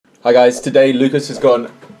Hi guys, today Lucas has got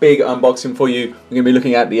a big unboxing for you. We're going to be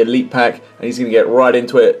looking at the Elite Pack and he's going to get right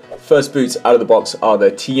into it. First boots out of the box are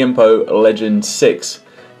the Tiempo Legend 6.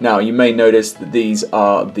 Now you may notice that these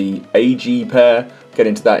are the AG pair. I'll get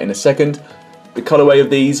into that in a second. The colorway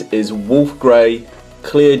of these is Wolf Grey,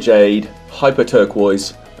 Clear Jade, Hyper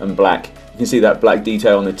Turquoise and Black. You can see that black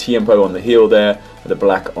detail on the Tiempo on the heel there, and the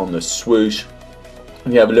black on the swoosh.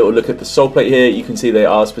 If you have a little look at the sole plate here, you can see they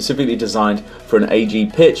are specifically designed for an AG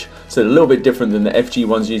pitch, so a little bit different than the FG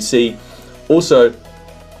ones you'd see. Also,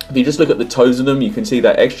 if you just look at the toes of them, you can see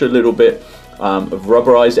that extra little bit of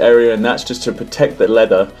rubberized area, and that's just to protect the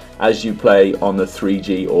leather as you play on the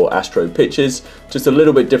 3G or Astro pitches. Just a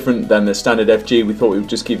little bit different than the standard FG. We thought we would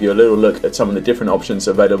just give you a little look at some of the different options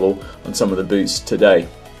available on some of the boots today.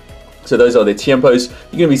 So those are the Tiempos.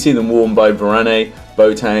 You're going to be seeing them worn by Varane,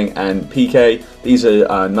 Boateng and PK. These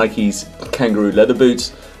are Nike's kangaroo leather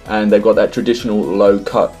boots, and they've got that traditional low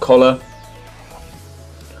cut collar.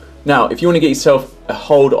 Now if you want to get yourself a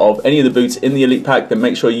hold of any of the boots in the Elite Pack, then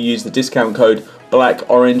make sure you use the discount code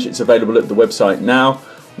BLACKORANGE. It's available at the website now.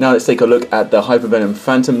 Now let's take a look at the Hypervenom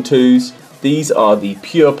Phantom 2s. These are the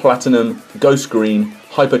Pure Platinum Ghost Green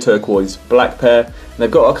Hyper Turquoise Black pair, and they've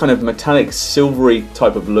got a kind of metallic silvery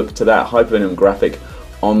type of look to that Hypervenom graphic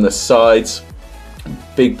on the sides.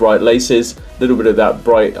 Big bright laces, a little bit of that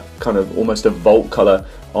bright kind of almost a Volt color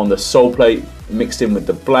on the sole plate mixed in with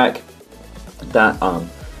the black. That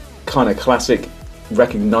kind of classic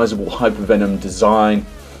recognizable Hypervenom design.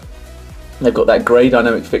 They've got that grey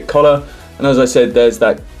dynamic fit collar, and as I said, there's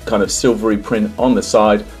that kind of silvery print on the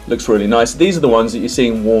side. Looks really nice. These are the ones that you're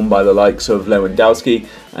seeing worn by the likes of Lewandowski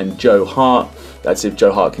and Joe Hart. That's if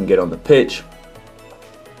Joe Hart can get on the pitch.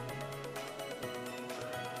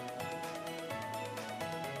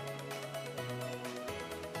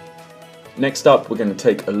 Next up, we're going to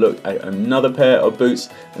take a look at another pair of boots,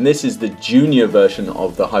 and this is the junior version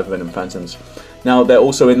of the Hypervenom Phantoms. Now they're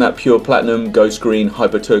also in that Pure Platinum, Ghost Green,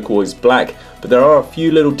 Hyper Turquoise Black, but there are a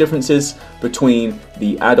few little differences between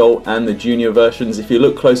the adult and the junior versions. If you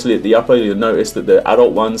look closely at the upper, you'll notice that the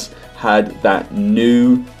adult ones had that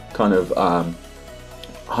new kind of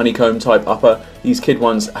honeycomb type upper. These kid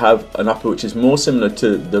ones have an upper which is more similar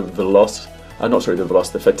to the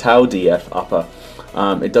the Fatale DF upper.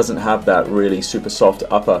 It doesn't have that really super soft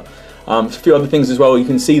upper. A few other things as well. You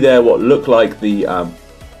can see there what look like the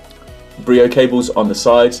Brio cables on the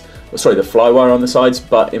sides, the flywire on the sides,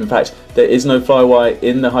 but in fact there is no flywire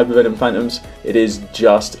in the Hypervenom Phantoms. It is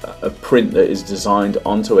just a print that is designed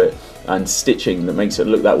onto it and stitching that makes it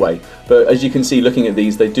look that way. But as you can see looking at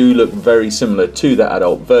these, they do look very similar to the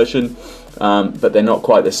adult version, but they're not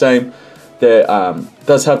quite the same. There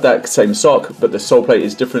does have that same sock, but the sole plate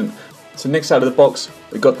is different. So next out of the box,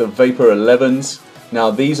 we've got the Vapor 11s. Now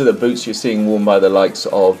these are the boots you're seeing worn by the likes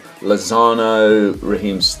of Lozano,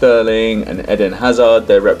 Raheem Sterling and Eden Hazard.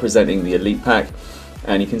 They're representing the Elite Pack,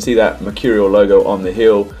 and you can see that Mercurial logo on the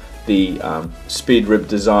heel, the speed rib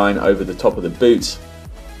design over the top of the boots,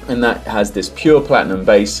 and that has this Pure Platinum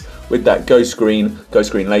base with that Ghost Green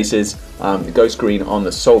laces, the Ghost Green on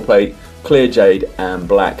the sole plate, Clear Jade and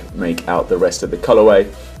Black make out the rest of the colorway,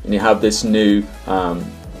 and you have this new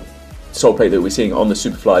sole plate that we're seeing on the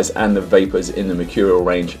Superflies and the Vapors in the Mercurial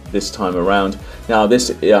range this time around. Now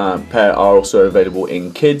this pair are also available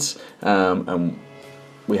in kids, and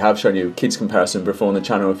we have shown you a kids comparison before on the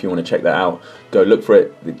channel. If you want to check that out, go look for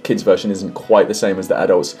it. The kids version isn't quite the same as the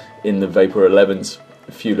adults in the Vapor 11s,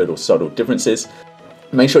 a few little subtle differences.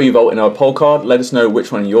 Make sure you vote in our poll card. Let us know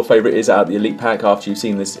which one your favorite is out of the Elite Pack after you've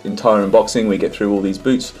seen this entire unboxing. We get through all these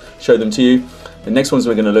boots, show them to you. The next ones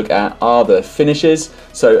we're going to look at are the finishes.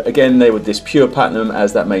 So again, they were this Pure Platinum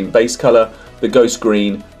as that main base color, the Ghost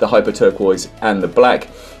Green, the Hyper Turquoise and the Black.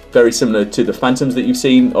 Very similar to the Phantoms that you've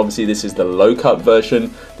seen. Obviously this is the low cut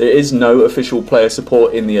version. There is no official player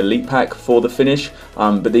support in the Elite Pack for the finish,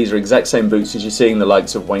 but these are exact same boots as you're seeing the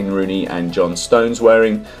likes of Wayne Rooney and John Stones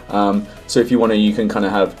wearing. So if you want to, you can kind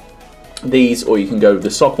of have these, or you can go with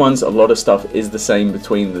the sock ones. A lot of stuff is the same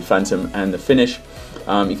between the Phantom and the finish.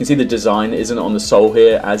 You can see the design isn't on the sole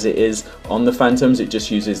here as it is on the Phantoms. It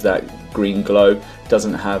just uses that green glow.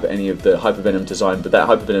 Doesn't have any of the Hypervenom design, but that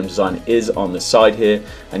Hypervenom design is on the side here,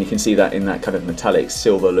 and you can see that in that kind of metallic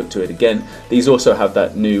silver look to it again. These also have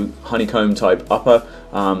that new honeycomb type upper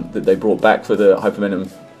that they brought back for the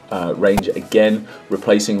Hypervenom range again,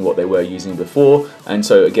 replacing what they were using before. And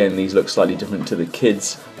so again, these look slightly different to the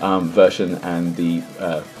kids version and the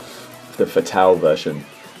Fatale version.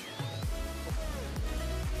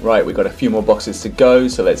 Right, we've got a few more boxes to go,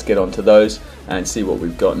 so let's get on to those and see what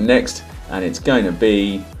we've got next. And it's going to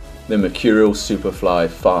be the Mercurial Superfly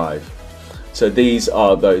 5. So these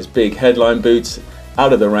are those big headline boots,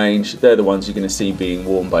 out of the range. They're the ones you're going to see being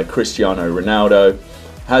worn by Cristiano Ronaldo.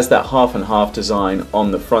 Has that half and half design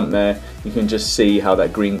on the front there. You can just see how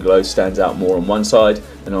that green glow stands out more on one side,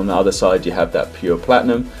 and on the other side you have that pure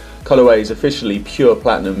platinum. Colorway is officially pure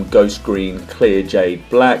platinum, ghost green, clear jade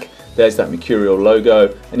black. There's that mercurial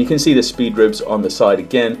logo, and you can see the speed ribs on the side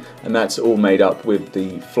again, and that's all made up with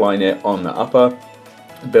the Flyknit on the upper.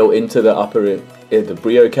 Built into the upper the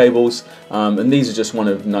Brio cables, and these are just one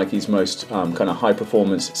of Nike's most kind of high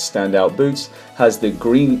performance standout boots. Has the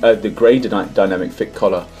grey dynamic fit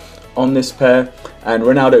collar on this pair, and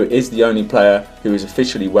Ronaldo is the only player who is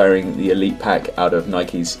officially wearing the Elite Pack out of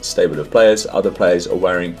Nike's stable of players. Other players are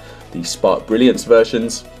wearing the Spark Brilliance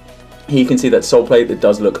versions. Here you can see that sole plate that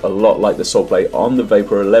does look a lot like the sole plate on the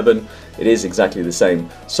Vapor 11. It is exactly the same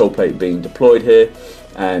sole plate being deployed here,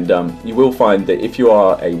 and you will find that if you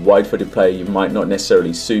are a wide-footed player, you might not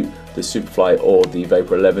necessarily suit the Superfly or the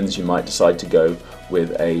Vapor 11s. You might decide to go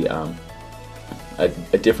with a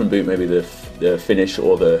different boot, maybe the Finish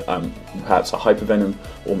or the perhaps a Hypervenom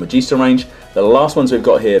or Magista range. The last ones we've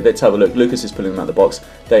got here, let's have a look. Lucas is pulling them out of the box.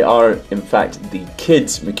 They are in fact the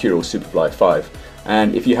kids Mercurial Superfly 5.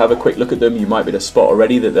 And if you have a quick look at them, you might be able to spot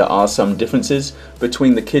already that there are some differences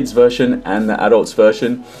between the kids version and the adults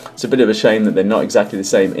version. It's a bit of a shame that they're not exactly the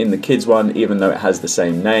same in the kids one, even though it has the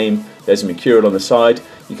same name. There's a mercurial on the side.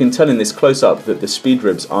 You can tell in this close-up that the speed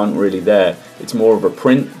ribs aren't really there. It's more of a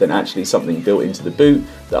print than actually something built into the boot.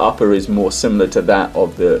 The upper is more similar to that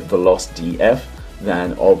of the Veloce DF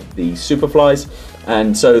than of the Superflies,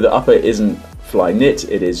 and so the upper isn't fly knit,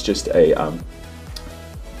 it is just a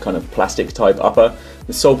kind of plastic type upper.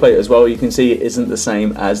 The sole plate as well, you can see it isn't the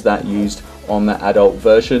same as that used on the adult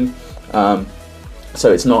version,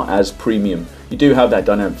 so it's not as premium. You do have that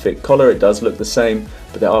dynamic fit collar, it does look the same,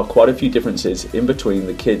 but there are quite a few differences in between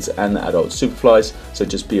the kids and the adult Superflies, so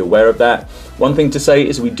just be aware of that. One thing to say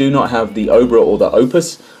is we do not have the Obra or the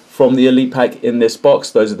Opus from the Elite Pack in this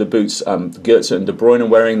box. Those are the boots Goetze and De Bruyne are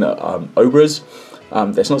wearing, the Obras.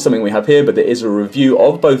 That's not something we have here, but there is a review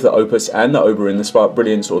of both the Opus and the Obra in the Spark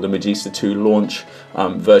Brilliance or the Magista 2 launch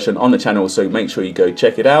version on the channel, so make sure you go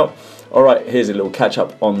check it out. Alright, here's a little catch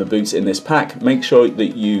up on the boots in this pack. Make sure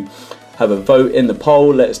that you have a vote in the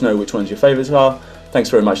poll, let us know which ones your favourites are. Thanks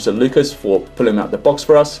very much to Lucas for pulling out the box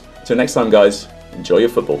for us. Till next time guys, enjoy your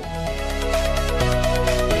football.